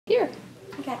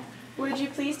Would you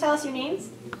please tell us your names?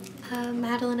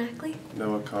 Madeline Ackley.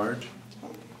 Karge.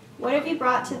 What have you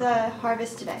brought to the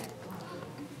harvest today?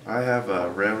 I have a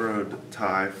railroad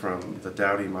tie from the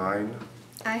Dowdy mine.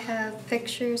 I have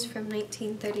pictures from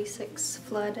 1936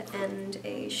 flood and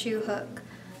a shoe hook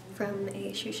from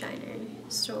a shoe shiner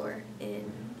store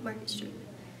in Market Street.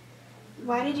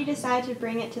 Why did you decide to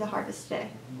bring it to the harvest today?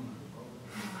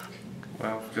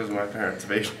 Well, because of my parents'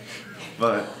 made it.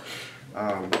 But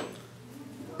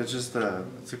it's just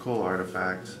it's a cool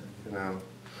artifact, you know.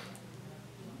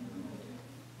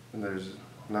 And there's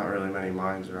not really many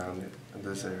mines around it in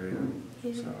this area,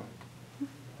 so.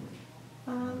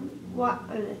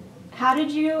 How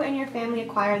did you and your family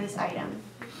acquire this item?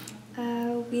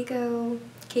 We go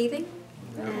caving,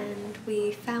 and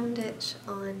we found it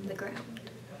on the ground.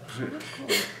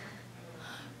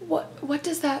 What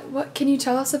does that, can you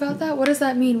tell us about that? What does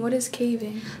that mean? What is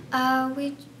caving?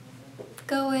 We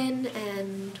go in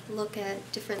and look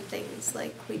at different things,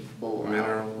 like we pull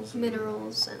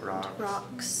minerals and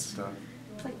rocks. Stuff.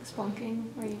 It's like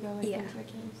spelunking, where you go into the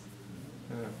caves.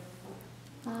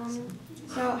 Yeah.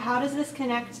 So how does this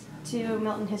connect to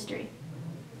Milton history?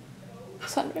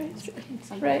 Sunbury history.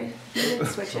 Right. You didn't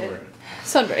switch it.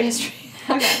 Sunbury history.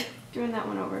 Okay, doing that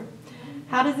one over.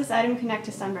 How does this item connect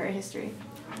to Sunbury history?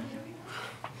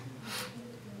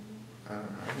 I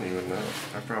don't even know.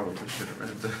 I probably should have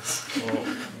read this.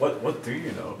 Well, what do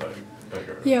you know about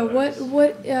Beggar? Yeah, what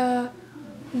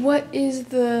is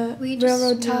the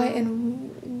railroad tie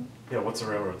and... Yeah, what's a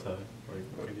railroad tie? Like,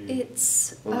 what do you...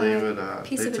 It's well,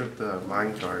 they took the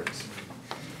mine carts,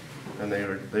 and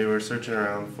they were searching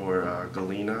around for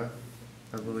galena,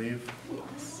 I believe.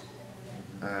 Yes.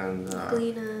 And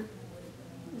galena,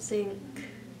 zinc.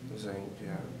 Zinc,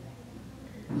 yeah.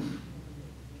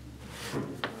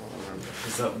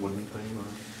 Is that wooden thing or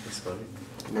the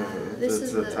spike? No, this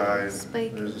is the tie.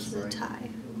 Spike. This is the tie.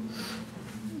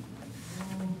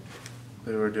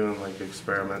 They were doing like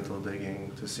experimental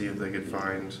digging to see if they could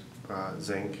find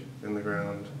zinc in the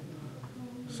ground.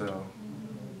 So.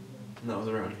 And that was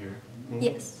around here. Mm-hmm.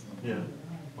 Yes. Yeah.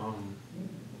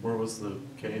 Where was the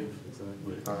cave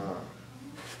exactly?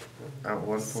 At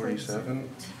 147.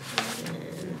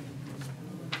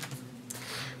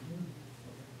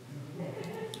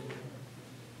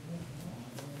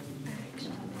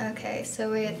 Okay,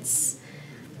 so it's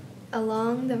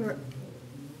along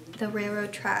the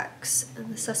railroad tracks in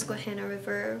the Susquehanna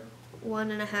River,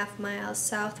 1.5 miles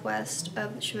southwest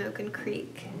of the Shamokin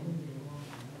Creek.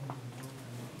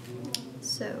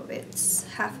 So it's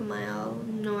 1/2 mile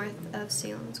north of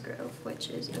Selinsgrove, which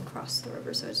is across the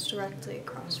river, so it's directly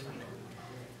across from it.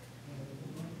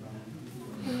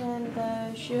 And then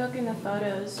the shoe hook and the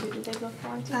photos, who did they both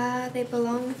belong to? They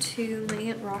belong to my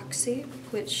Aunt Roxy,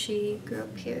 which she grew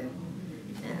up here,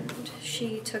 and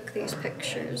she took these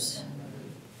pictures.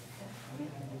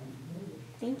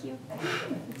 Thank you.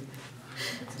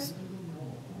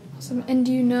 Awesome. And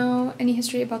do you know any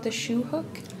history about the shoe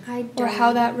hook? I don't. Or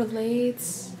how that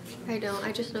relates? I don't.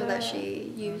 I just know that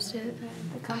she used it.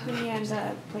 The company and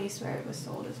the place where it was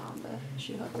sold is on the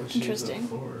shoe hook. Interesting.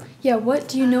 Yeah, what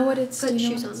do you know what it's Put do you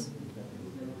know shoes what on. it's-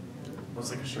 What's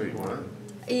like a shoe? Wait, what?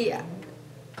 Yeah.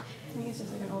 I think it's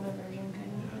just like an older version,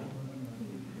 kind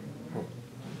of.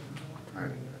 I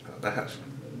didn't even know that.